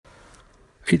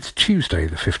It's Tuesday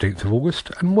the 15th of August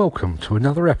and welcome to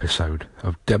another episode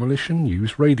of Demolition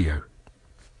News Radio.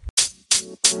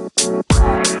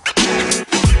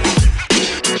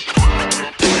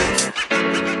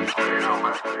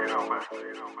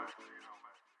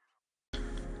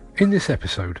 In this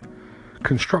episode,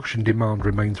 construction demand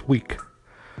remains weak,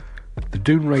 the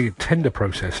Dounreay tender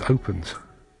process opens,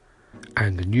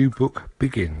 and the new book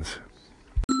begins.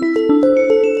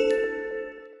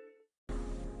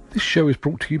 This show is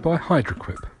brought to you by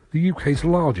Hydroquip, the UK's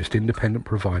largest independent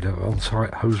provider of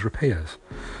on-site hose repairs.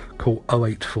 Call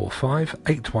 0845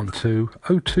 812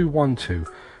 0212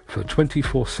 for the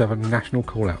 24/7 national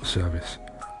call-out service.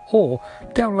 Or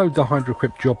download the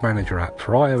Hydroquip Job Manager app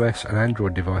for iOS and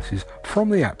Android devices from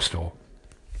the App Store.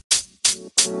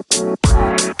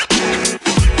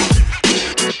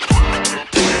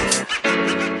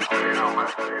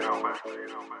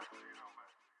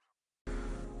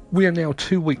 We are now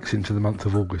 2 weeks into the month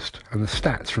of August, and the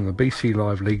stats from the BC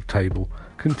Live League table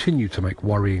continue to make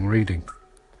worrying reading.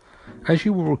 As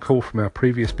you will recall from our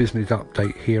previous business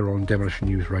update here on Demolition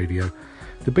News Radio,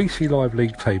 the BC Live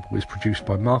League table is produced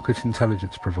by market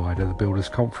intelligence provider the Builders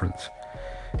Conference.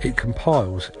 It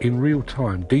compiles in real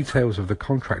time details of the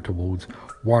contract awards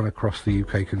won across the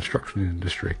UK construction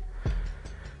industry.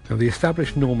 Now, the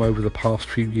established norm over the past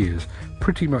few years,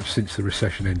 pretty much since the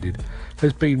recession ended,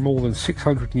 has been more than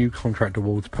 600 new contract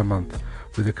awards per month,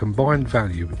 with a combined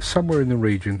value somewhere in the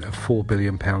region of £4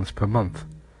 billion per month.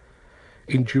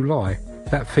 In July,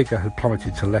 that figure had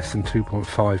plummeted to less than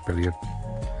 £2.5 billion.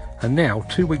 And now,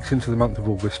 2 weeks into the month of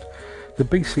August, the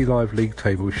BC Live League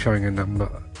table is showing a number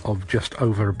of just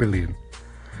over £1 billion.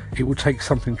 It will take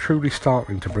something truly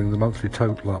startling to bring the monthly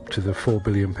total up to the £4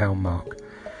 billion mark.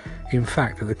 In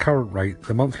fact, at the current rate,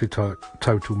 the monthly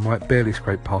total might barely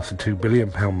scrape past the £2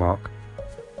 billion mark.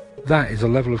 That is a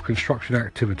level of construction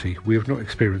activity we have not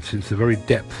experienced since the very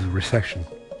depth of the recession.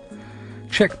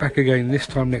 Check back again this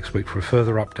time next week for a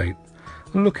further update,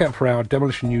 and look out for our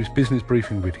Demolition News business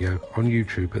briefing video on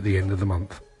YouTube at the end of the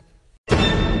month.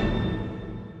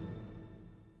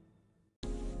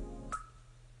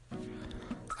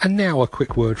 And now a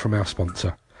quick word from our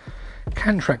sponsor.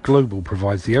 Cantrack Global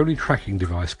provides the only tracking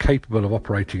device capable of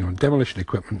operating on demolition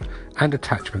equipment and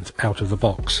attachments out of the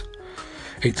box.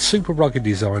 Its super rugged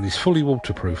design is fully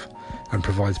waterproof and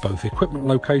provides both equipment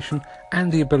location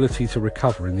and the ability to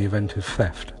recover in the event of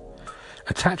theft.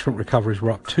 Attachment recoveries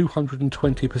were up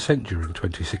 220% during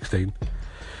 2016.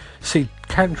 See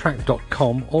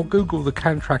cantrack.com or Google the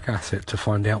Cantrack asset to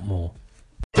find out more.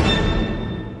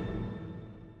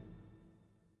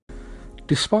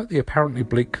 Despite the apparently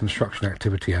bleak construction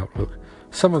activity outlook,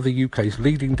 some of the UK's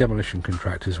leading demolition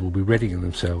contractors will be readying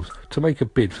themselves to make a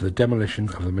bid for the demolition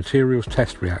of the materials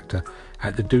test reactor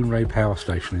at the Dounreay Power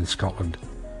Station in Scotland.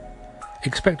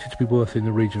 Expected to be worth in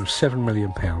the region of £7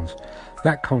 million,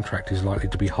 that contract is likely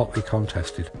to be hotly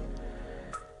contested.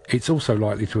 It's also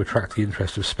likely to attract the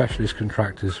interest of specialist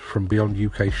contractors from beyond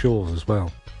UK shores as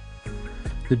well.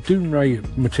 The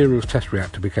Dounreay Materials Test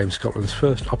Reactor became Scotland's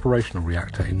first operational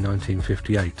reactor in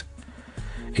 1958.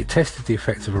 It tested the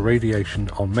effects of irradiation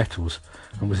on metals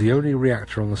and was the only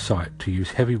reactor on the site to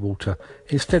use heavy water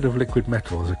instead of liquid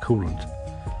metal as a coolant.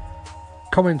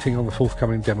 Commenting on the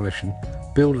forthcoming demolition,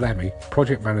 Bill Lammy,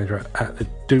 project manager at the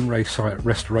Dounreay Site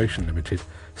Restoration Limited,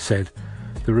 said,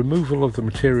 "The removal of the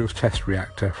Materials Test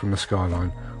Reactor from the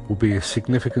skyline will be a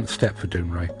significant step for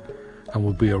Dounreay, and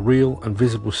will be a real and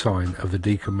visible sign of the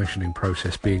decommissioning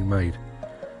process being made.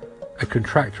 A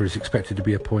contractor is expected to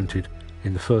be appointed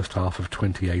in the first half of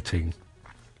 2018.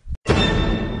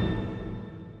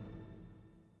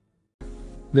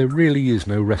 There really is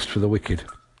no rest for the wicked.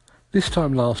 This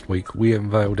time last week we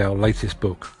unveiled our latest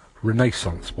book,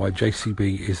 Renaissance: Why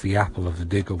JCB is the Apple of the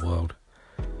Digger World.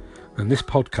 And this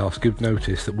podcast gives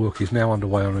notice that work is now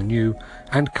underway on a new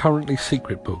and currently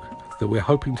secret book that we're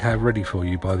hoping to have ready for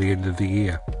you by the end of the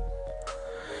year.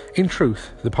 In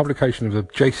truth, the publication of the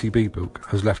JCB book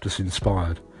has left us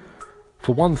inspired.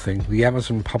 For one thing, the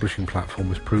Amazon publishing platform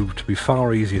has proved to be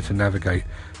far easier to navigate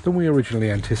than we originally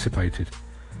anticipated.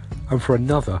 And for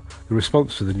another, the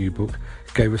response to the new book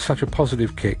gave us such a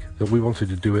positive kick that we wanted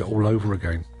to do it all over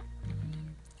again.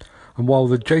 And while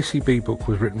the JCB book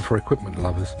was written for equipment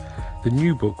lovers, the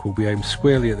new book will be aimed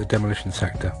squarely at the demolition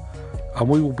sector, and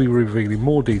we will be revealing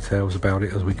more details about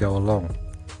it as we go along.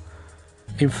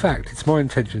 In fact, it's my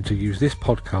intention to use this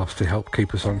podcast to help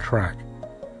keep us on track.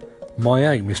 My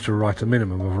aim is to write a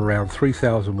minimum of around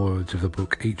 3,000 words of the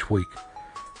book each week,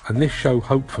 and this show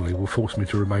hopefully will force me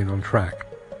to remain on track.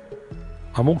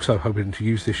 I'm also hoping to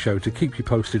use this show to keep you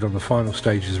posted on the final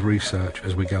stages of research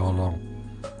as we go along.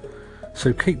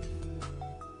 So keep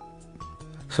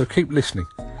So keep listening,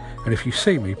 and if you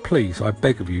see me, please, I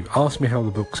beg of you, ask me how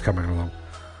the book's coming along.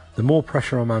 The more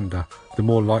pressure I'm under, the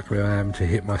more likely I am to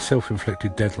hit my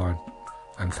self-inflicted deadline.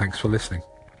 And thanks for listening.